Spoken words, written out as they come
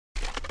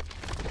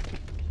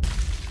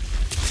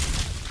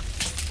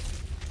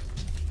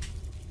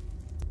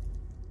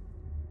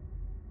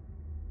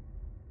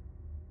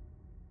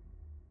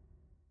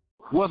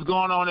What's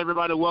going on,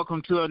 everybody?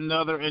 Welcome to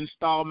another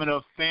installment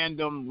of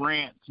Fandom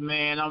Rants,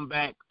 man. I'm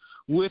back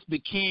with the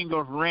king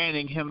of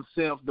ranting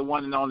himself, the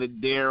one and only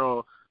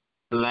Daryl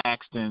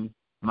Laxton,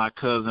 my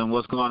cousin.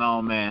 What's going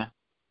on, man?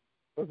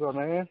 What's up,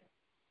 man?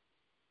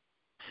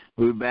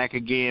 We're back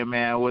again,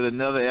 man, with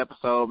another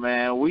episode,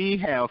 man. We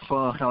have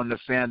fun on the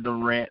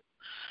Fandom Rant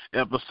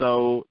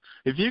episode.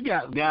 If you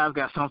guys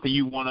got something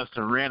you want us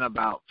to rant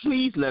about,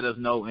 please let us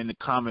know in the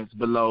comments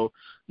below.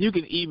 You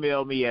can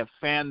email me at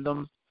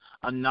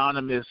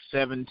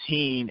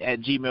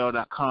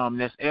fandomanonymous17@gmail.com.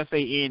 That's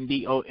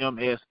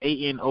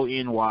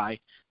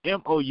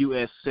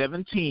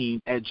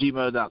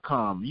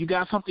fandomanonymous17@gmail.com. You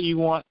got something you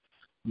want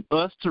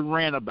us to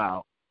rant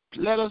about,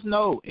 let us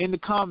know in the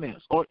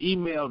comments or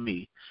email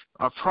me.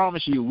 I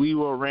promise you we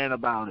will rant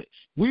about it.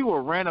 We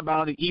will rant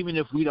about it even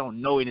if we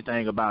don't know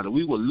anything about it.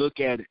 We will look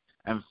at it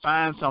and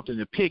find something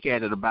to pick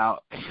at it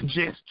about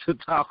just to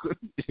talk,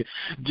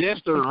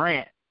 just to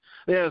rant.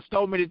 There are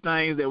so many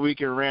things that we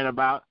can rant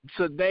about.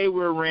 Today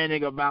we're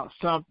ranting about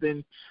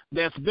something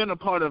that's been a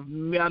part of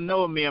me. I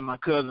know me and my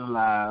cousin's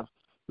lives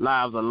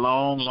a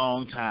long,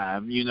 long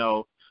time. You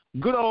know,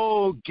 good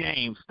old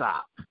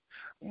GameStop.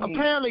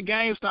 Apparently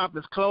GameStop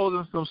is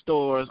closing some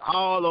stores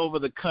all over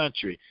the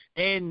country,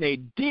 and they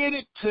did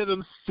it to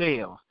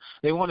themselves.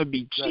 They want to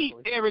be cheap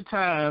every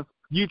time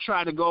you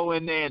try to go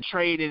in there and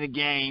trade in a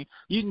game.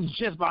 You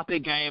just bought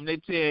that game. They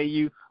tell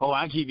you, oh,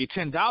 I'll give you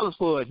 $10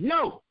 for it.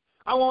 No,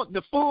 I want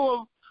the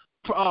full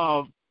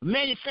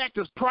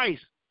manufacturer's price.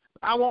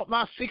 I want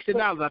my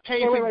 $60. I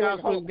paid $60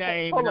 for the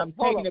game, and I'm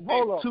taking it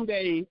back 2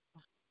 days.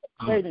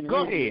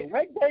 Go ahead.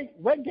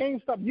 What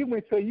GameStop you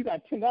went to, you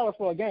got $10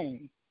 for a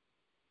game?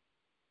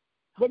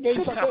 What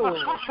GameStop that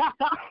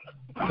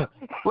was?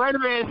 Wait a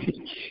minute.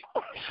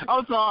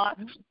 I'm sorry.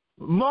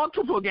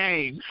 Multiple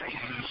games.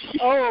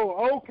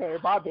 Oh, okay.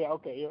 My bad.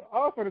 Okay.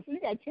 So you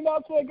got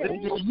 $10 for a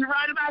game? You're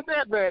right about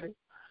that, buddy.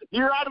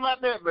 You're right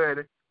about that,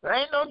 buddy. There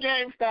ain't no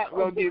GameStop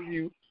going to give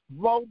you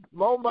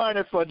more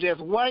money for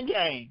just one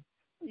game.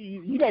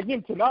 You got to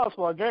give $10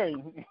 for a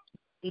game.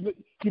 You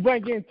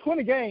might get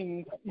 20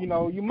 games, you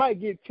know, you might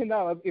get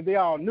 $10 if they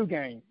all new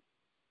games.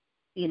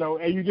 You know,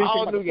 and you just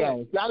all new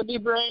games. Got to be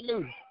brand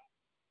new.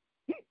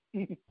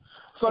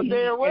 So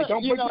there was,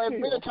 you know, as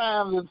many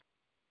times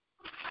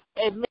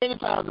as me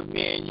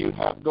and you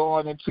have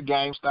gone into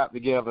GameStop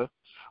together,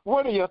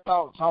 what are your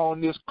thoughts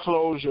on this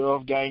closure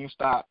of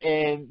GameStop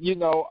and, you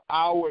know,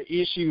 our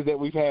issues that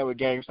we've had with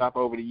GameStop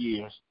over the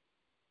years?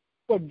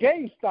 Well,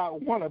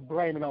 GameStop want to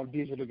blame it on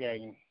digital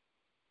gaming.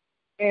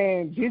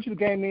 And digital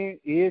gaming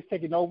is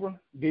taking over.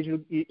 Digital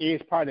is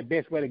probably the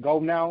best way to go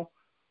now.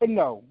 But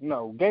no.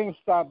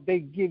 GameStop, they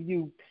give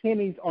you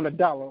pennies on the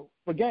dollar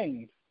for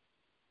games.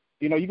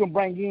 You know, you can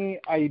bring in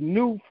a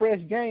new,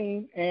 fresh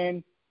game,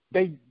 and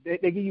they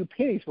give you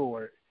pennies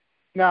for it.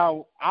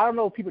 Now, I don't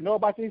know if people know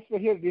about this.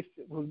 Here, this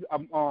was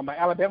my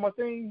Alabama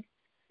thing.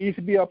 It used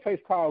to be a place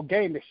called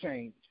Game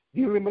Exchange. Do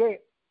you remember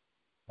that?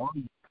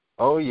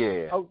 Oh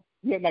yeah. Oh,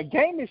 yeah. Now,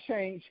 Game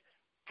Exchange,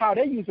 how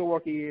they used to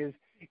work is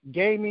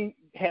gaming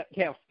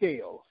have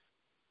scales.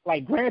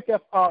 Like Grand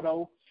Theft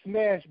Auto,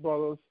 Smash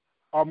Brothers,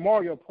 or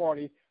Mario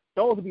Party,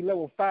 those would be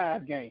level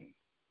 5 games.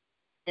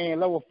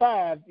 And level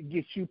 5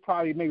 gets you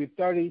probably maybe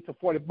 $30 to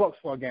 $40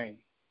 for a game.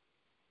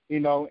 You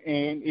know,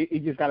 and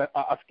it just got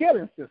a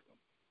scaling system.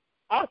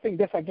 I think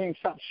that's how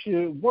GameStop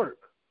should work.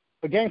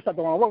 But GameStop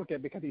don't want to work with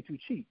that because they're too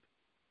cheap.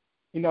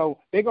 You know,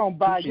 they're going to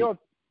buy they'll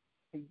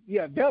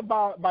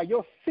buy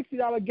your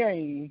 $60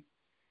 game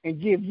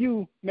and give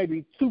you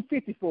maybe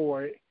 $250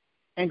 for it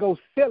and go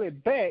sell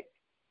it back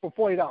for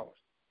 $40.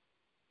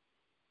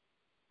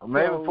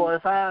 Maybe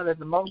 $45 at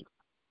the most.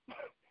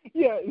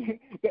 Yeah, if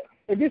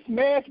it's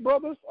Smash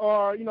Brothers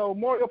or, you know,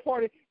 Mario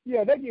Party,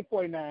 yeah, they get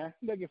 $49.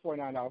 They get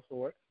 $49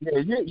 for it. Yeah,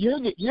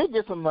 you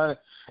get some money.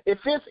 It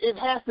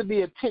has to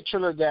be a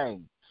titular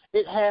game.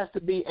 It has to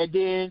be, and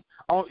then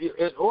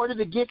in order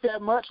to get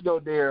that much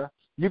though, there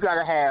you got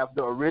to have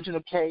the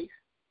original case,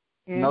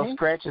 no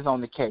scratches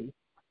on the case.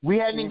 We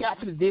hadn't even got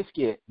to the disc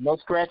yet. No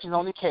scratches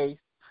on the case.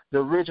 The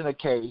original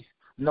case,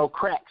 no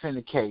cracks in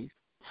the case.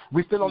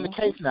 We still on the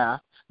case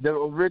now. The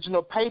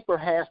original paper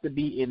has to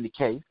be in the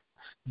case.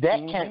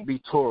 That can't be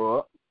tore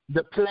up.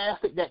 The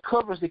plastic that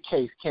covers the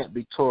case can't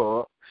be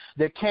tore up.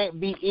 There can't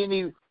be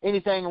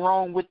anything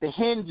wrong with the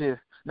hinges.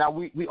 Now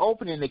we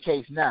opening the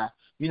case now.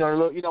 You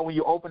know when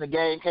you open a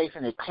game case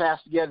and it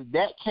clasps together,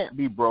 that can't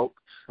be broke.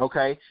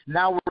 Okay.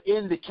 Now we're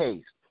in the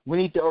case. We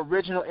need the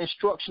original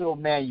instructional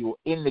manual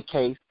in the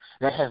case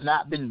that has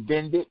not been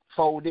bended,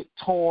 folded,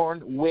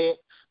 torn, wet,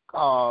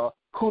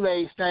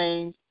 Kool-Aid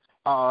stains,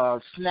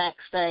 snack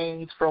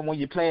stains from when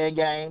you're playing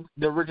games.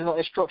 The original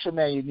instruction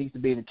manual needs to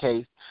be in the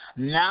case.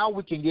 Now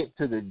we can get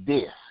to the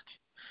disc.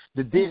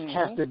 The disc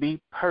has to be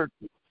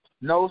perfect.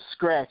 No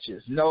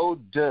scratches, no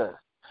dust,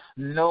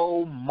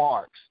 no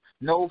marks,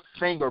 no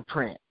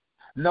fingerprint,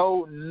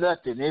 no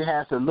nothing. It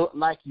has to look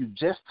like you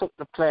just took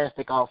the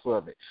plastic off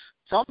of it.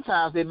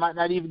 Sometimes they might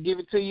not even give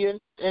it to you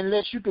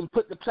unless you can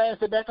put the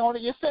plastic back on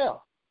it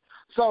yourself.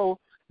 So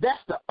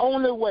that's the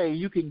only way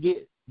you can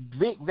get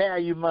big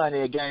value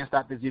money at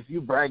GameStop is if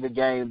you bring a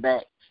game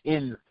back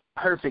in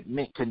perfect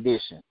mint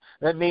condition.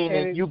 That means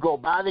if you go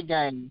buy the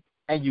game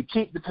and you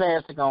keep the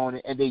plastic on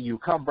it, and then you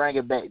come bring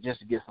it back just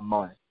to get some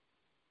money.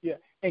 Yeah,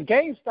 and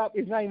GameStop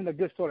is not even a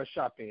good store to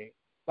shop at.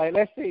 Like,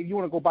 let's say you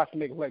want to go buy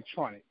some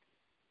electronics.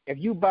 If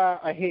you buy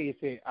a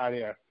headset out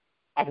there,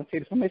 I can say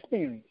this from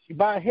experience. You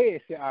buy a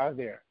headset out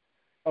there,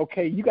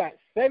 okay, you got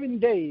 7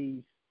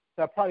 days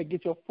to probably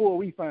get your full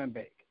refund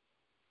back.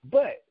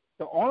 But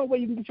the only way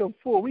you can get your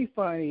full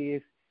refund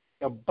is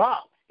the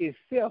box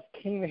itself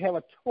can't even have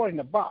a toy in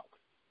the box.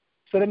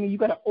 So that means you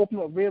got to open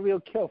up real, real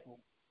careful.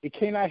 It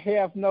cannot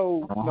have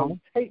no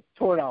tape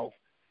torn off,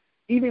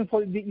 even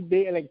for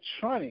the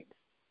electronics.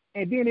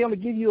 And then they only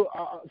give you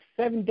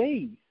 7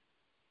 days.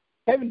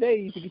 7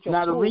 days to get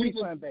your full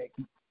refund back.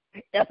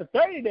 After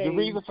 30 days, the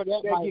reason for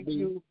that might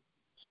be.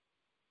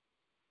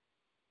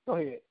 Go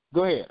ahead.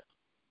 Go ahead.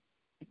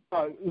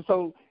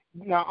 So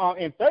now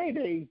in 30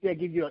 days, they'll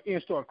give you an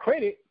in-store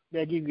credit.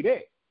 They'll give you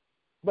that.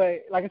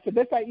 But like I said,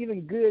 that's not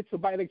even good to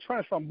buy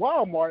electronics from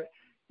Walmart.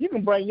 You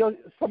can bring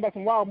somebody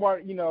from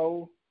Walmart, you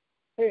know,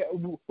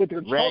 with the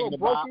controller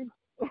broken,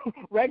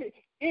 ragged,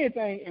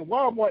 anything in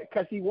Walmart,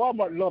 because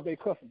Walmart love their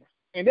customers.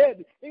 And they're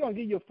going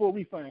to give you a full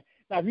refund.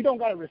 Now, if you don't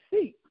got a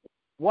receipt,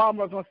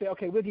 Walmart's going to say,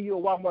 okay, we'll give you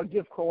a Walmart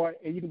gift card,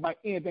 and you can buy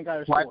anything out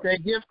of the store. Like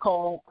that gift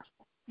card.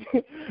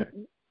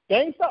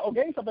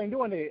 GameStop ain't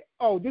doing that.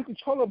 Oh, this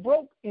controller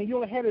broke, and you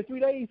only had it 3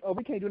 days? Oh,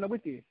 we can't do nothing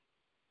with this.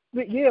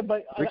 Yeah,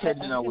 but we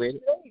can't do nothing with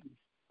it.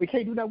 We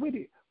can't do nothing with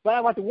it. But I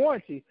like the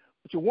warranty,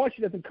 but your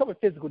warranty doesn't cover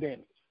physical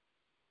damage.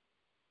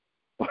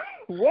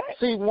 What?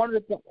 See, one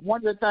of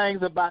the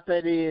things about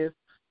that is,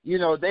 you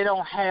know, they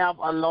don't have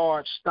a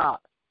large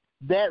stock.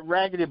 That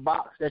raggedy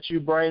box that you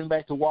bring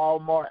back to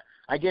Walmart,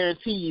 I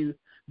guarantee you,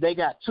 they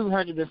got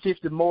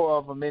 250 more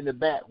of them in the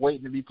back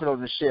waiting to be put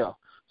on the shelf.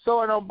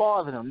 So it don't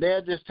bother them.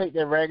 They'll just take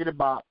that raggedy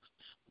box,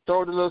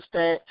 throw the little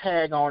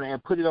tag on it,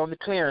 and put it on the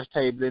clearance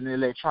table in the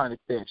electronic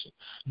section.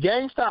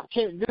 GameStop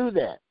can't do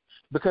that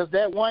because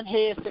that one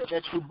headset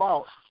that you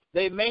bought,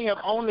 they may have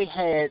only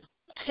had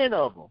 10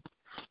 of them.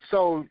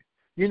 So,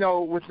 you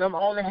know, with them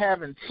only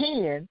having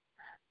 10,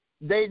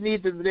 they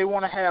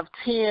want to have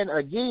 10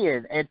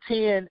 again, and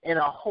 10 in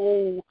a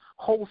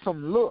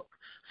wholesome look.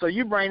 So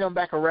you bring them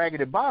back a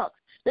raggedy box,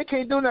 they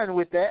can't do nothing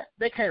with that.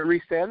 They can't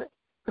resell it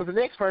because the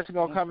next person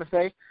going to come and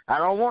say, I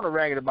don't want a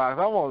raggedy box.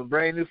 I want a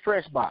brand new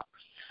fresh box.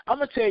 I'm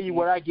going to tell you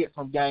what I get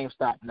from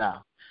GameStop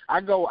now. I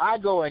go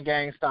in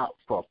GameStop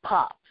for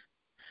pops.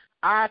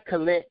 I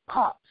collect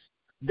pops.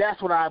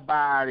 That's what I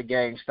buy out of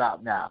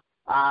GameStop now.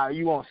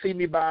 You won't see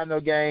me buying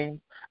no games.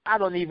 I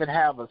don't even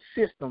have a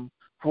system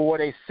for what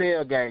they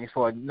sell games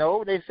for.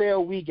 No, they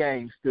sell Wii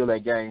games still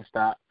at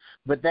GameStop,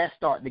 but that's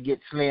starting to get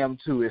slim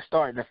too. It's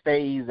starting to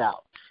phase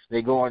out.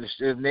 They go on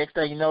the next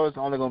thing you know, it's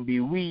only going to be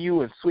Wii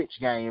U and Switch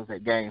games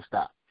at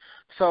GameStop.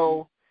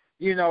 So,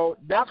 you know,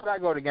 that's what I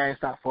go to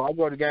GameStop for. I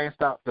go to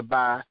GameStop to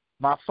buy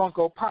my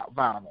Funko Pop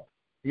vinyl.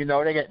 You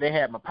know, they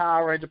had my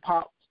Power Ranger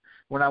Pops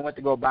when I went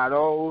to go buy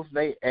those.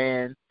 They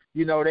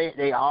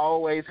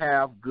always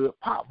have good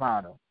pop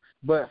vinyl.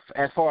 But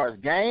as far as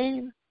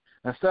games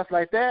and stuff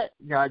like that,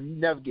 you know, you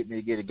never get me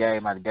to get a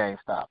game out of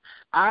GameStop.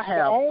 I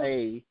have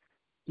a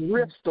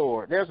thrift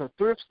store. There's a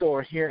thrift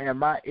store here in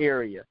my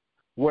area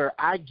where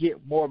I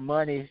get more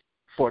money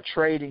for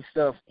trading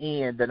stuff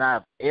in than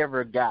I've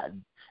ever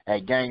gotten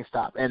at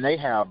GameStop. And they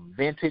have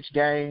vintage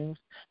games.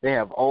 They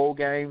have old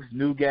games,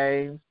 new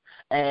games.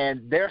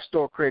 And their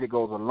store credit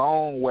goes a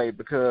long way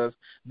because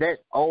that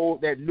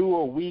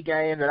newer Wii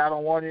game that I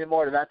don't want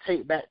anymore that I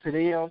take back to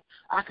them,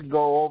 I can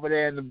go over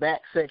there in the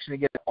back section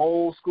and get an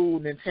old school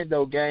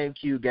Nintendo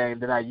GameCube game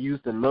that I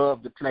used to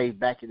love to play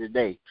back in the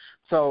day.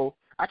 So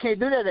I can't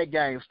do that at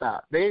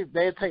GameStop. They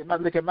take my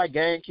look at my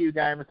GameCube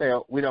game and say,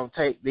 oh, we don't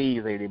take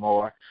these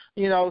anymore.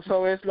 You know,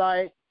 so it's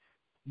like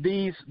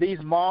these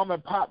mom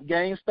and pop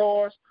game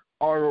stores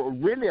are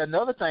really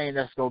another thing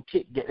that's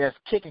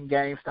kicking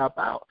GameStop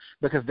out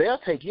because they'll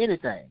take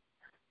anything.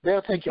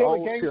 They'll take your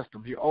old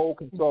systems, your old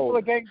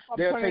controllers.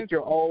 They'll take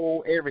your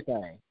old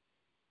everything.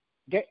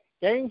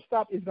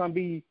 GameStop is going to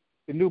be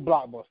the new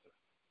Blockbuster.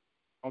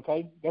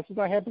 Okay? That's what's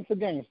going to happen to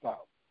GameStop.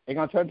 They're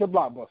going to turn to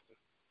Blockbuster.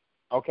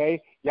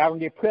 Okay? Y'all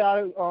going to get put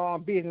out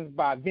of business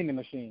by vending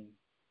machines.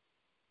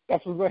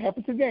 That's what's going to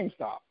happen to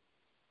GameStop.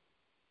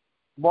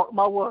 Mark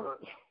my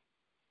words.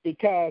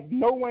 Because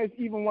no one's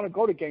even want to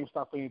go to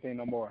GameStop for anything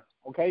no more,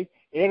 okay?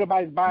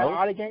 Everybody's buying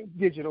all the games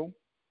digital.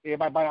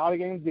 Everybody buying all the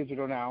games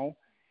digital now.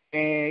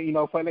 And, you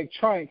know, for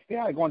electronics, they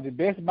are going to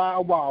Best Buy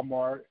or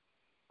Walmart,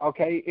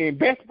 okay? And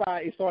Best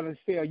Buy is starting to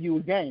sell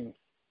used games.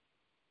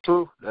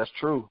 True. That's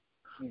true.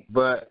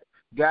 But,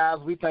 guys,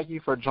 we thank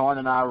you for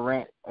joining our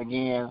rant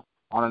again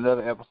on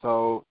another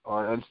episode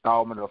or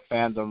installment of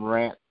Fandom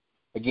Rant.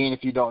 Again,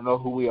 if you don't know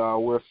who we are,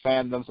 we're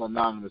Fandoms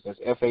Anonymous. That's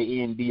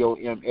FANDOMS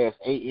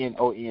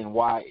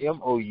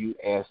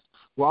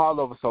We're all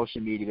over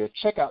social media.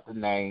 Check out the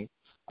name.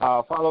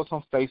 Follow us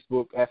on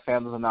Facebook at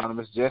Fandoms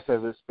Anonymous, just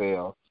as it's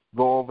spelled.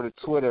 Go over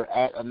to Twitter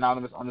at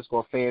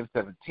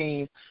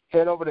anonymous_fan17.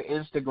 Head over to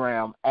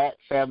Instagram at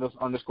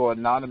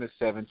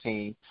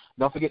fabulous_anonymous17.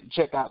 Don't forget to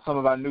check out some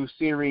of our new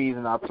series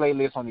and our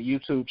playlists on the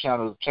YouTube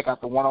channel. Check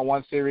out the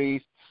one-on-one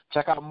series.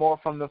 Check out more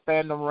from the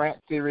Fandom Rant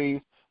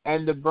series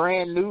and the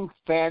brand new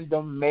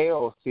Fandom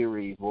Mail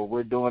series where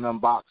we're doing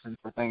unboxing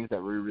for things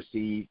that we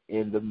receive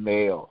in the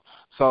mail.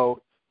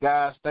 So,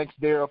 guys, thanks,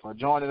 Daryl, for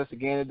joining us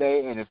again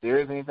today. And if there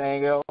is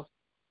anything else,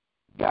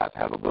 guys,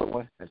 have a good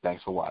one, and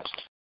thanks for watching.